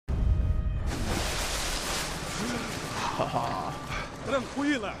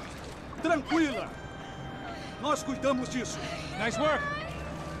Tranquila! Tranquila! Nós cuidamos disso. Nice work.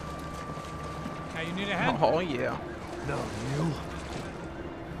 Now you need a hand? Oh, yeah. No, you?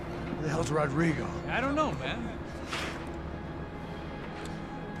 Where the hell's Rodrigo? I don't know, man.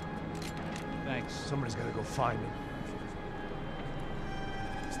 Thanks. Somebody's gotta go find him.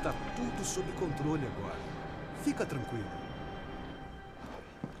 Está tudo sob controle agora. Fica tranquilo.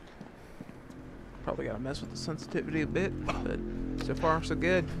 Probably gotta mess with the sensitivity a bit, but so far so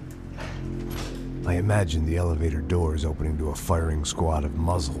good. I imagine the elevator door is opening to a firing squad of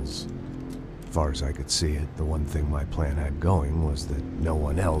muzzles. As far as I could see it, the one thing my plan had going was that no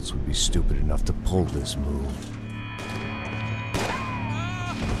one else would be stupid enough to pull this move.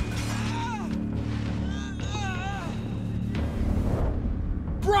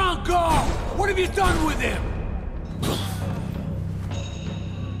 Bronco! What have you done with him?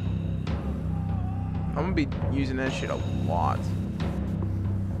 I'm gonna be using that shit a lot.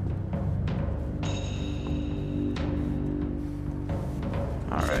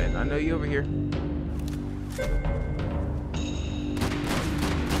 Alright, I know you over here.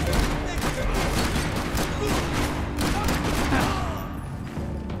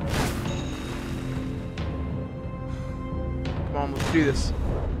 Come on, let's do this.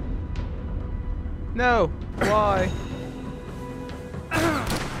 No! Why?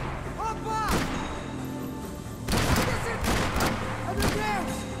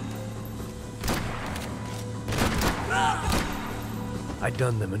 I'd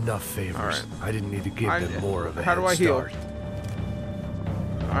done them enough favors. Right. I didn't need to give them more of a How head do I heal? start.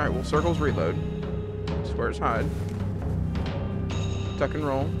 Alright, well, circles reload. Squares hide. Tuck and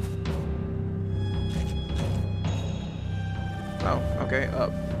roll. Oh, okay,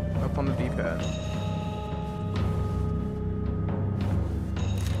 up. Up on the D-pad.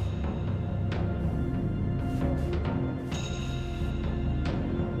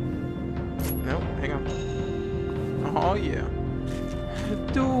 Nope, hang on. Oh, yeah.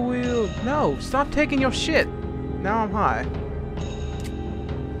 Dual wield. No, stop taking your shit. Now I'm high.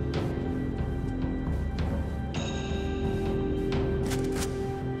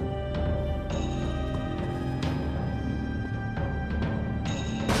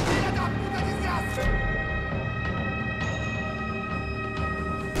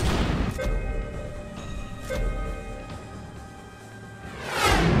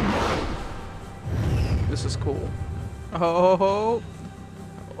 This is cool. Oh,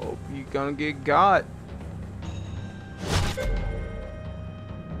 hope you gonna get got.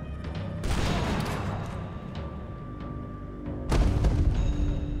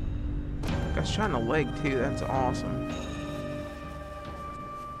 Guy's shot in the leg too. That's awesome.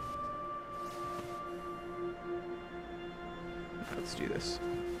 Let's do this.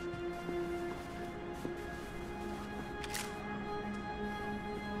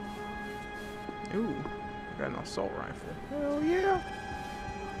 Ooh, got an assault rifle. Hell yeah.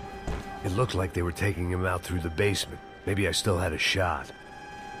 It looked like they were taking him out through the basement. Maybe I still had a shot.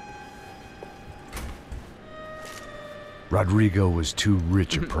 Rodrigo was too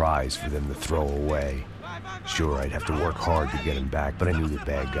rich a prize for them to throw away. Sure, I'd have to work hard to get him back, but I knew the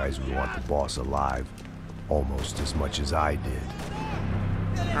bad guys would want the boss alive. Almost as much as I did.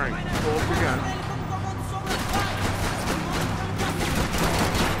 Alright, pull up your gun.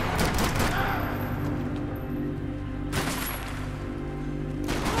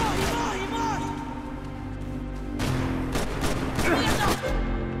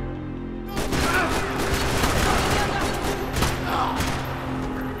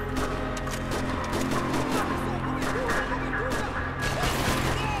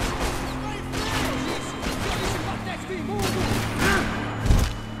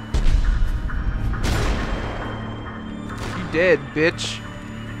 Dead, bitch.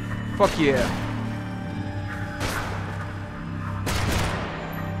 Fuck yeah.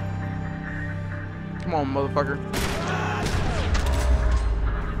 Come on, motherfucker.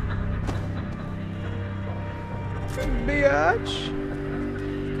 Bitch.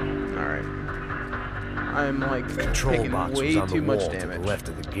 Alright. I'm like Control taking box way was on too the much wall to damage. the left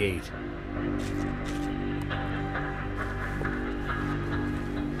of the gate.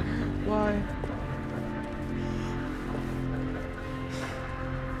 Why?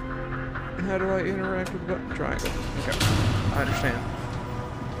 How do I interact with the button? Triangle. Okay. I understand.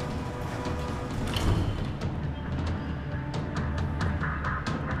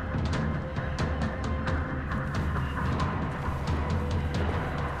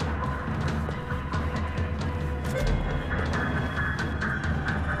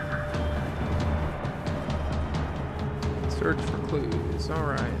 Search for clues.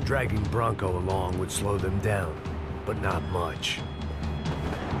 Alright. Dragging Bronco along would slow them down, but not much.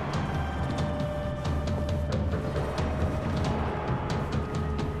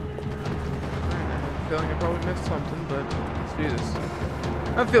 I'm feeling I probably missed something, but let's do this.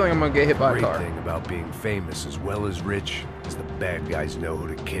 I'm feeling I'm gonna get hit by a Great car. thing about being famous as well as rich is the bad guys know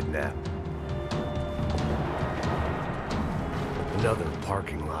who to kidnap. Another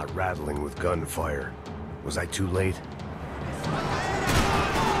parking lot rattling with gunfire. Was I too late?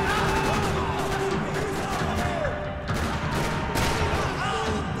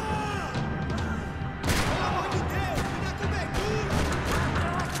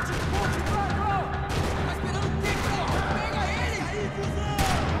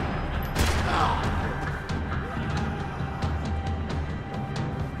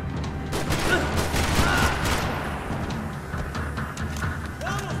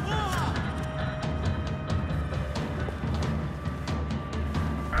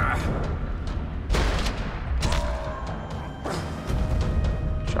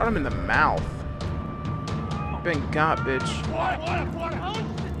 Shot him in the mouth. Been got, bitch.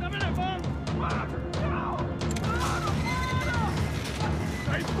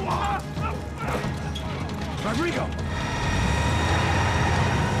 Rodrigo!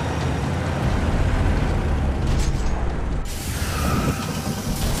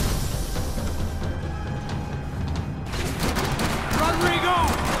 Rodrigo!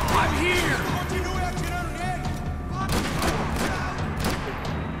 I'm here! Continue atirando nele!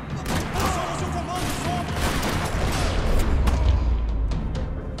 Somos o comando sombra!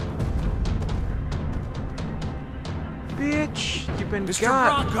 Bitch, you've been Mr.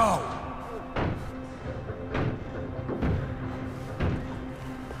 got. Bronco!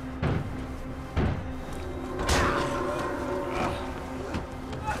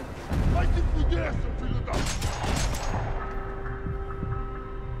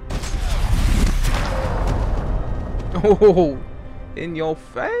 Oh, in your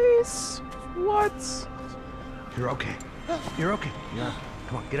face? What? You're okay. You're okay. Yeah.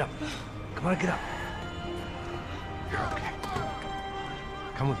 Come on, get up. Come on, get up. You're okay.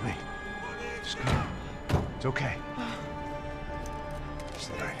 Come with me. Just come on. It's okay. It's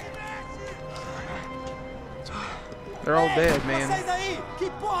all right. They're all dead, man. Vocês aí, que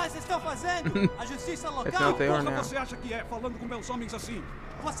porra vocês estão fazendo? A justiça It's local? not they are now. Você acha que é falando com meus homens assim?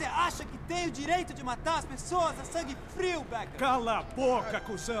 Você acha que tem o direito de matar as pessoas a sangue frio, Becker? Cala a boca,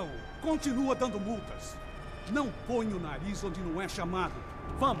 cuzão! Continua dando multas. Não põe o nariz onde não é chamado.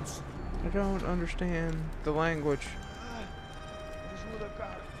 Vamos! I don't understand the language.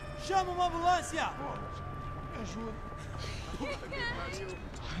 Chama uma ambulância!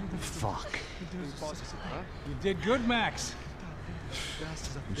 Fuck. You did good, Max.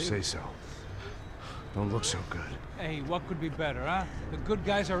 You say so. Don't look so good. Hey, what could be better, huh? The good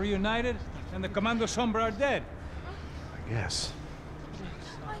guys are reunited, and the Commando Sombra are dead. I guess.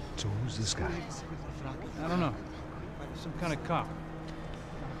 So who's this guy? I don't know. Some kind of cop.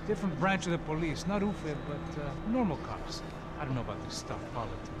 Different branch of the police. Not UFED, but normal cops. I don't know about this stuff.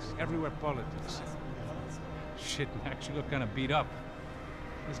 Politics. Everywhere politics. Shit, Max, you look kind of beat up.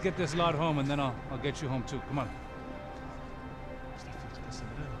 Let's get this lot home, and then I'll get you home, too. Come on.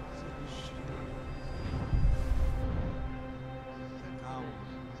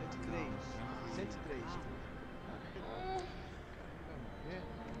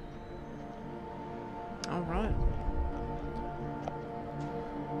 All right.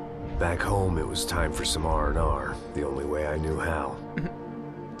 Back home, it was time for some R&R, the only way I knew how.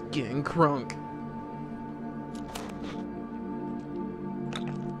 Getting crunk.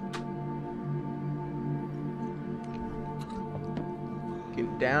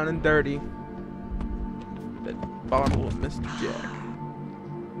 Getting down and dirty. That bottle of Mr. Jack.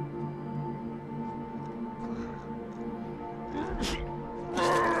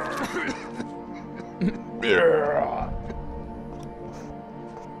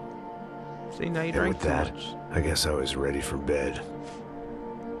 See, now you And drank with too that, much. I guess I was ready for bed.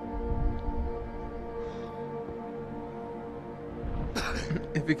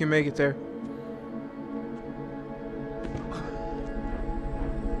 If you can make it there.